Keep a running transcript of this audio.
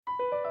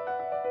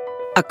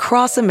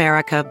Across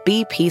America,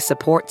 BP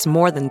supports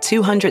more than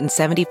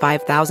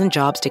 275,000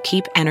 jobs to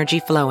keep energy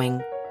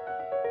flowing.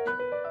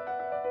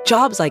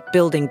 Jobs like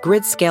building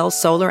grid-scale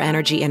solar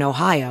energy in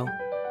Ohio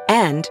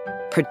and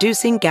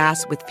producing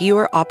gas with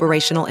fewer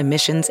operational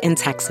emissions in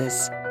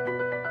Texas.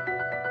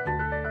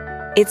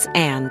 It's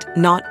and,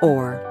 not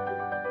or.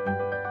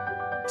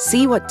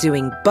 See what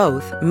doing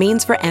both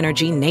means for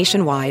energy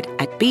nationwide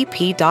at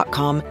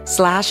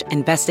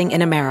bp.com/investing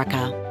in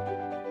America.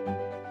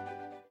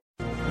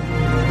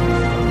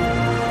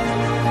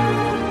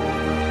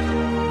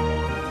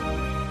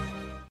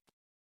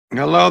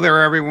 Hello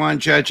there, everyone.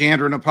 Judge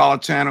Andrew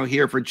Napolitano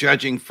here for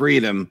Judging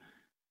Freedom.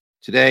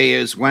 Today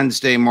is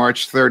Wednesday,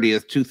 March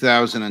 30th,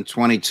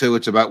 2022.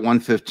 It's about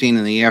 1:15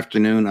 in the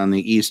afternoon on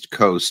the East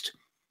Coast.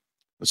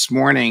 This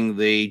morning,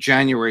 the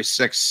January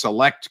 6th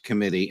Select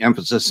Committee,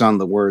 emphasis on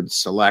the word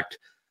select,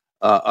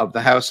 of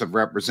the House of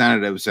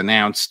Representatives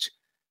announced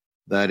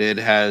that it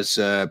has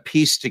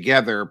pieced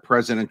together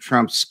President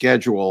Trump's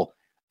schedule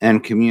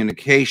and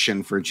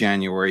communication for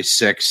January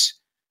 6th,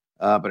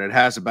 but it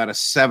has about a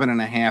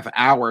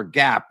 7.5-hour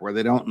gap where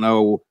they don't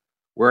know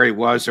where he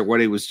was or what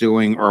he was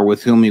doing or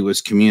with whom he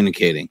was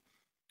communicating.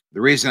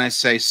 The reason I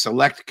say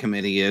Select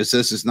Committee is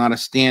this is not a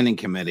standing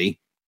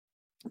committee.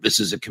 This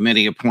is a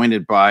committee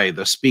appointed by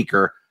the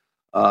Speaker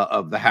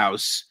of the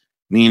House,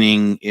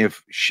 meaning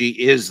if she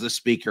is the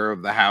Speaker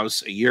of the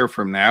House a year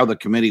from now, the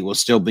committee will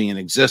still be in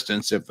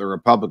existence. If the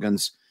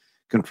Republicans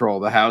control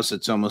the House,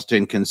 it's almost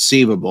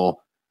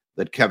inconceivable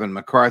that Kevin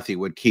McCarthy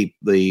would keep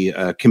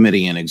the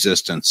committee in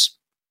existence.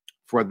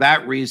 For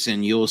that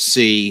reason, you'll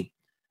see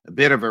a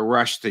bit of a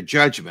rush to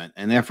judgment,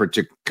 an effort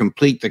to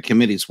complete the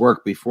committee's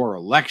work before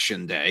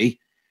Election Day,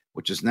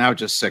 which is now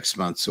just 6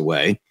 months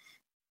away,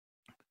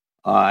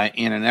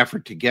 in an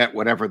effort to get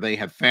whatever they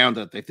have found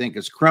that they think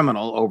is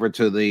criminal over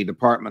to the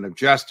Department of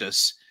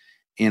Justice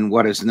in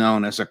what is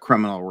known as a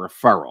criminal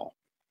referral.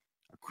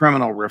 A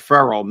criminal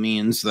referral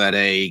means that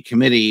a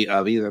committee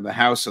of either the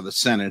House or the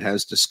Senate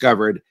has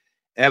discovered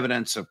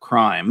evidence of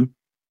crime.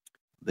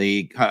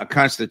 The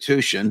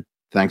Constitution,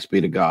 thanks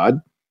be to God,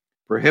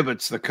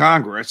 prohibits the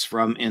Congress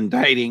from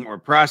indicting or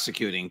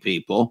prosecuting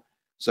people.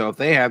 So if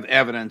they have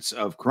evidence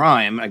of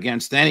crime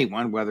against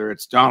anyone, whether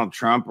it's Donald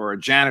Trump or a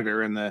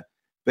janitor in the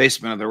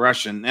basement of the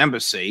Russian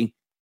embassy,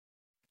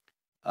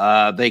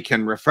 they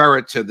can refer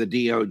it to the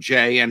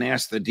DOJ and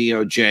ask the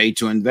DOJ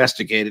to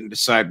investigate it and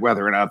decide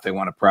whether or not they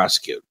want to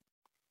prosecute.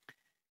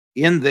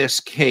 In this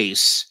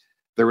case,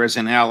 there is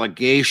an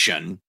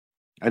allegation.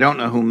 I don't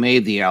know who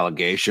made the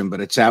allegation, but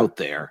it's out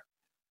there.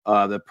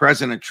 That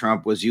President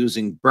Trump was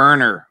using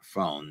burner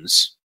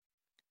phones,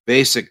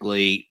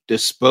 basically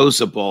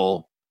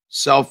disposable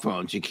cell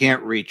phones. You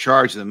can't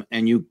recharge them,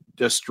 and you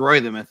destroy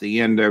them at the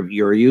end of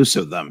your use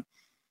of them.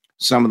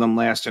 Some of them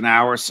last an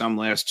hour, some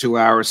last 2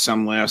 hours,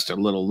 some last a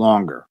little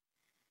longer.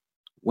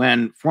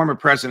 When former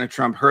President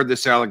Trump heard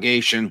this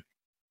allegation,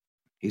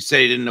 he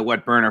said he didn't know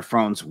what burner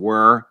phones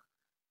were,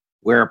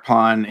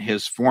 whereupon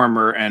his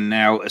former and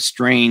now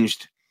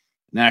estranged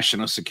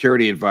National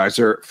Security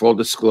Advisor, full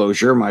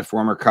disclosure, my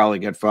former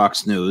colleague at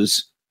Fox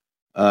News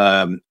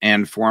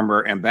and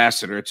former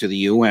ambassador to the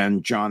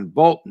UN, John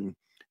Bolton,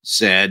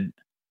 said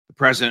the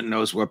president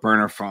knows what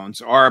burner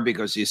phones are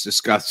because he's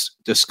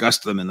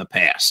discussed them in the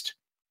past.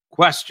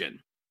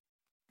 Question: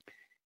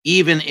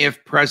 even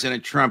if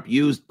President Trump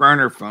used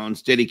burner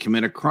phones, did he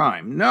commit a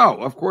crime? No,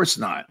 of course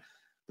not.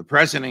 The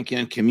president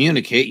can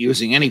communicate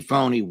using any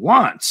phone he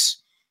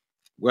wants,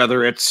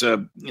 whether it's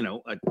a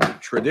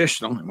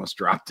traditional, I almost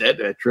dropped it,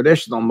 a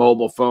traditional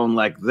mobile phone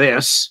like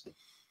this,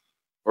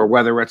 or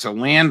whether it's a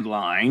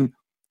landline,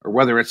 or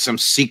whether it's some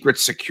secret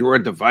secure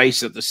device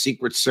that the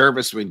Secret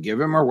Service would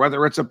give him, or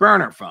whether it's a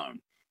burner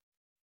phone.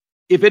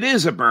 If it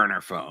is a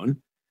burner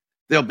phone,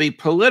 there'll be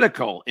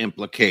political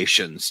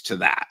implications to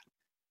that.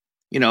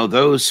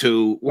 Those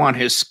who want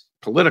his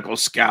political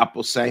scalp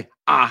will say,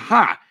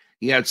 aha,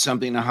 he had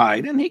something to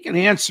hide, and he can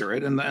answer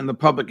it, and the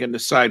public can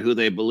decide who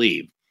they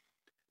believe.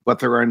 But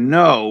there are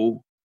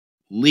no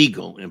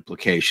legal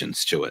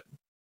implications to it.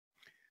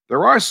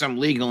 There are some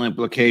legal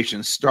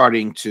implications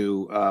starting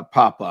to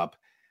pop up,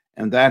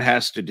 and that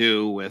has to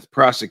do with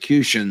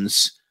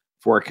prosecutions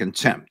for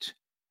contempt.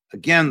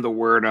 Again, the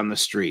word on the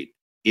street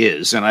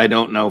is, and I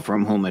don't know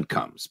from whom it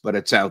comes, but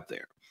it's out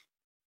there,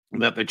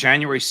 that the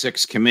January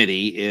 6th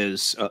committee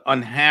is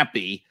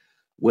unhappy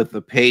with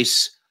the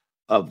pace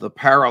of the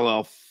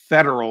parallel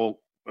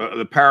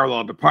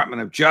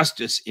Department of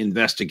Justice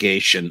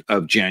investigation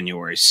of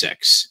January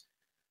 6th.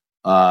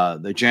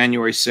 The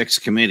January 6th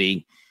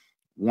committee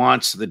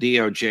wants the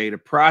DOJ to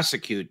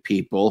prosecute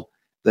people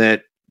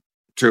to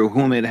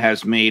whom it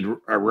has made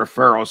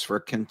referrals for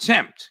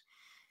contempt.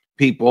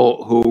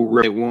 People who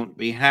really won't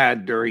be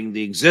had during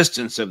the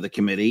existence of the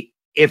committee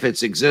if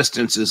its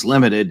existence is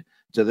limited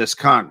to this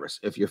Congress,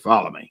 if you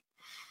follow me.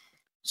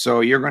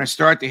 So you're going to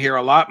start to hear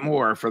a lot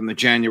more from the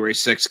January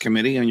 6th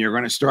committee, and you're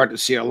going to start to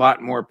see a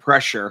lot more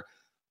pressure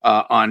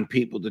on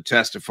people to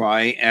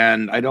testify.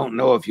 And I don't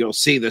know if you'll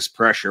see this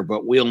pressure,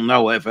 but we'll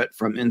know of it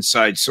from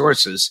inside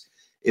sources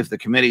if the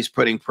committee's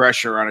putting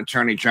pressure on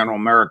Attorney General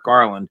Merrick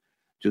Garland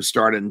to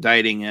start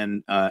indicting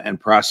and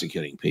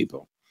prosecuting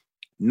people.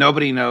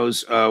 Nobody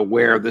knows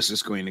where this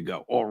is going to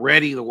go.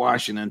 Already the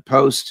Washington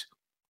Post,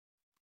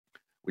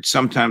 which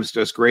sometimes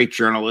does great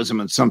journalism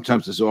and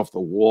sometimes is off the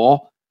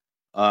wall,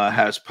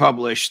 has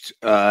published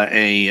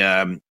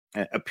a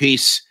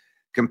piece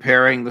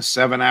comparing the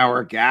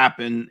 7-hour gap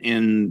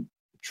in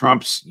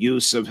Trump's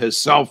use of his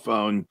cell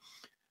phone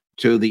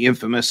to the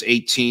infamous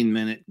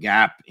 18-minute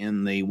gap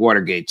in the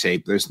Watergate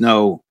tape. There's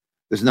no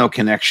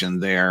connection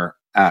there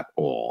at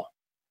all.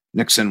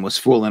 Nixon was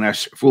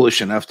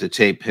foolish enough to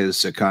tape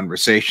his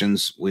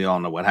conversations. We all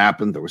know what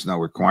happened. There was no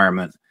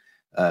requirement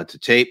to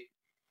tape.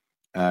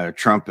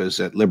 Trump is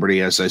at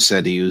liberty, as I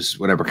said, to use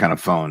whatever kind of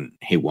phone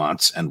he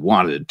wants and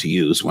wanted to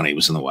use when he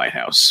was in the White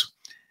House.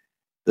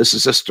 This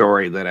is a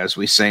story that, as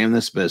we say in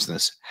this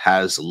business,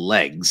 has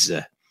legs.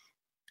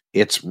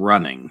 It's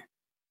running.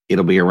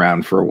 It'll be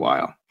around for a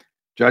while.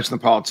 Judge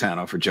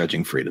Napolitano for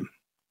Judging Freedom.